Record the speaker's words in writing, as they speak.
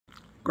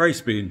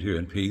Grace be unto you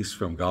and peace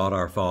from God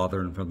our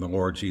Father and from the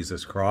Lord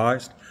Jesus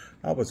Christ.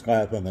 I was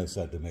glad when they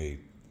said to me,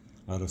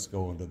 let us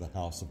go into the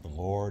house of the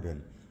Lord.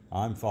 And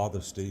I'm Father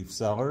Steve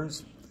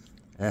Sellers.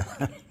 And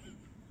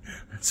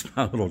that's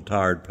my little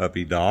tired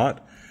puppy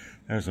Dot.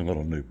 There's a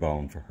little new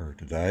bone for her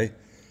today.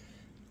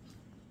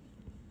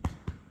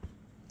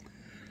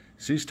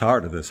 She's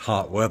tired of this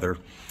hot weather.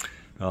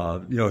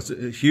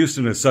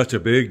 Houston is such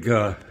a big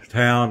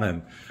town,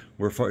 and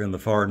we're in the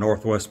far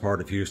northwest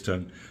part of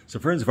Houston.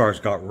 Some friends of ours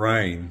got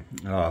rain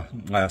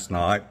last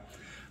night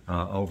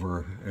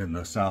over in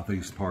the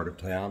southeast part of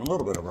town. A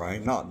little bit of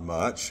rain, not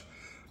much.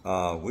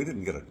 We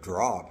didn't get a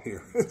drop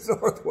here in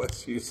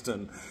northwest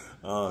Houston,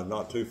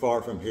 not too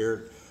far from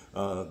here.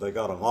 They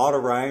got a lot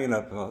of rain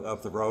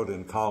up the road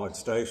in College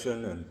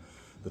Station, and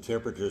the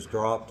temperatures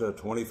dropped to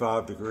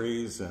 25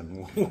 degrees,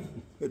 and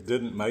it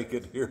didn't make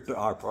it here to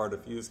our part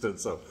of Houston.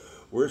 So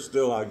we're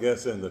still, I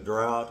guess, in the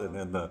drought and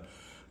in the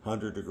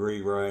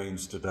 100-degree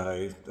range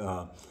today.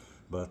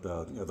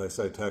 But they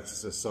say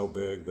Texas is so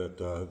big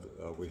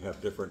that we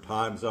have different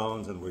time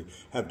zones and we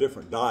have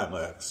different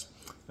dialects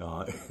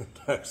in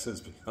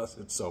Texas because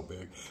it's so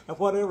big. And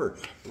whatever,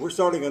 we're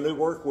starting a new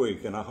work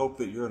week, and I hope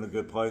that you're in a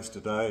good place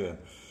today. And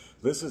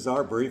this is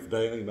our brief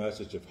daily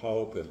message of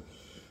hope. And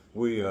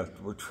we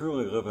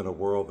truly live in a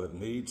world that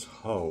needs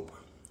hope.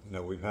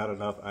 We've had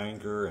enough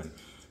anger and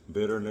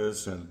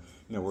bitterness, and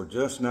we're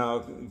just now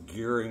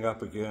gearing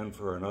up again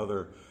for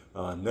another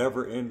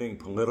never-ending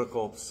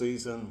political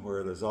season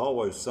where there's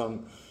always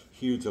some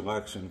huge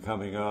election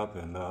coming up,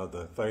 and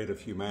the fate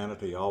of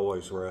humanity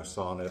always rests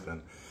on it,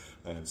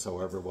 and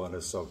so everyone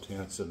is so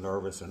tense and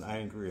nervous and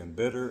angry and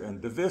bitter and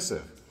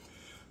divisive.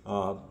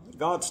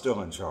 God's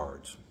still in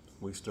charge.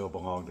 We still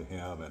belong to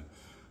Him,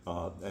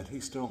 and He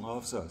still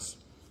loves us.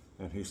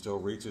 And He still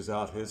reaches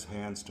out His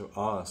hands to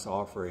us,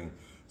 offering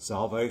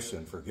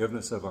salvation,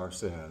 forgiveness of our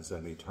sins,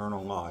 and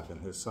eternal life in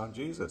His Son,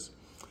 Jesus.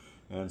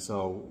 And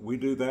so we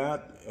do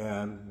that,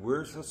 and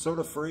we're sort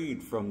of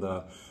freed from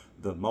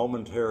the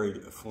momentary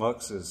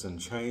fluxes and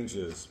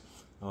changes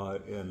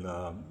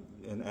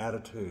in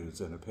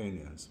attitudes and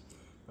opinions.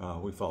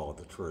 We follow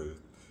the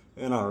truth.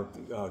 In our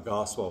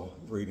gospel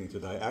reading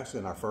today,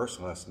 actually in our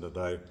first lesson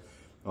today,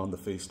 on the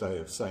feast day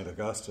of St.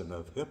 Augustine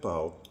of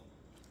Hippo,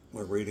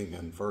 we're reading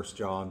in 1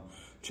 John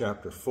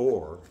chapter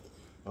 4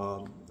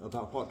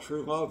 about what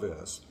true love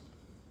is.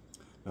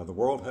 Now, the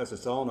world has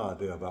its own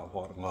idea about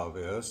what love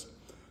is,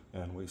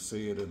 and we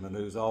see it in the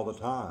news all the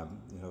time.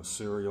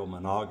 Serial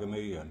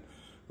monogamy and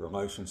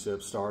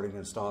relationships starting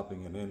and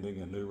stopping and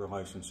ending, and new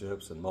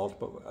relationships and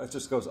multiple. It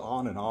just goes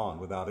on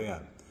without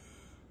end.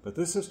 But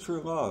this is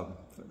true love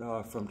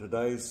from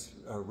today's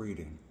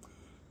reading.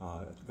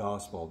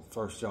 Gospel,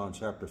 1 John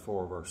chapter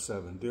 4, verse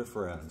 7. Dear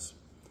friends,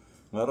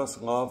 let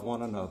us love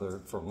one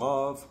another, for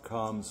love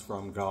comes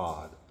from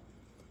God.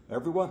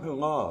 Everyone who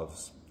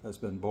loves has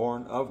been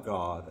born of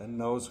God and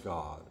knows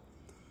God.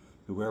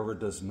 Whoever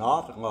does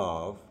not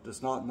love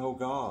does not know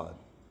God,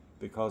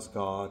 because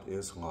God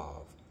is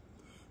love.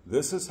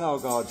 This is how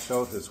God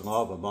showed His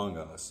love among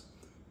us.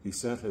 He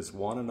sent His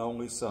one and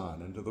only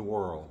Son into the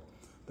world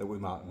that we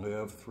might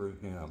live through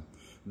Him.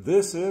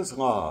 This is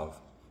love,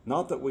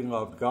 not that we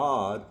loved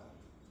God,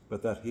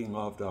 but that He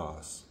loved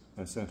us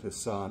and sent His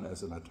Son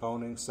as an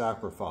atoning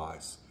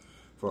sacrifice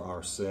for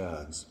our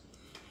sins.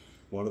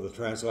 One of the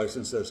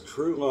translations says,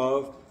 true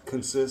love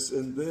consists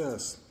in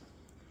this,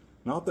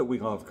 not that we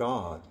love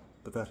God,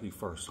 but that He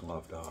first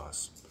loved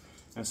us.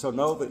 And so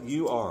know that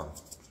you are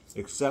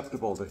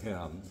acceptable to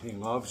Him. He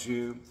loves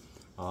you,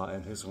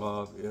 and His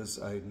love is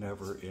a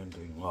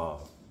never-ending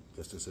love,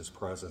 just as His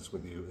presence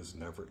with you is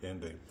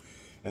never-ending.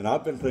 And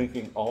I've been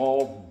thinking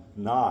all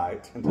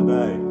night and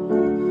today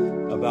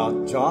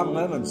about John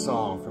Lennon's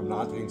song from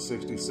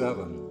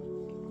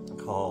 1967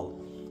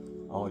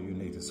 called All You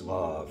Need Is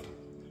Love,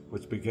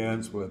 which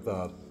begins with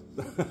the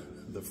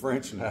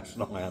French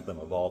national anthem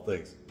of all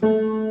things.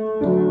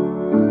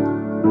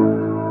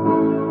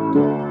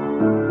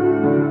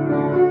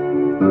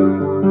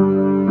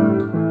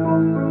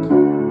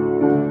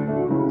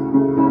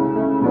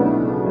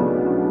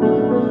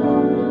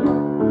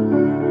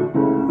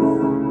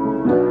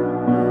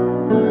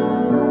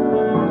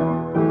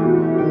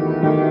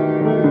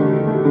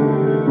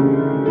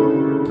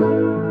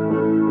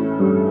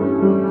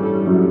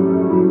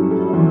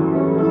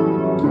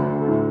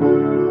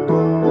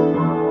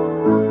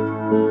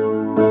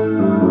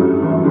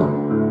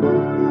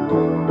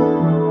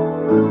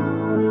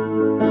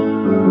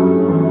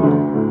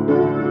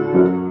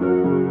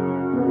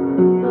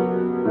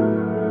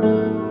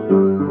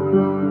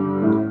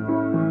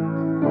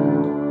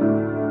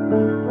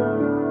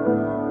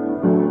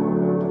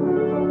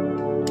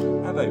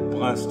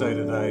 Blessed day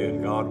today,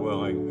 and God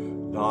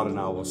willing, Dot and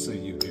I will see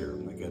you here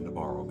again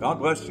tomorrow. God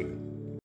bless you.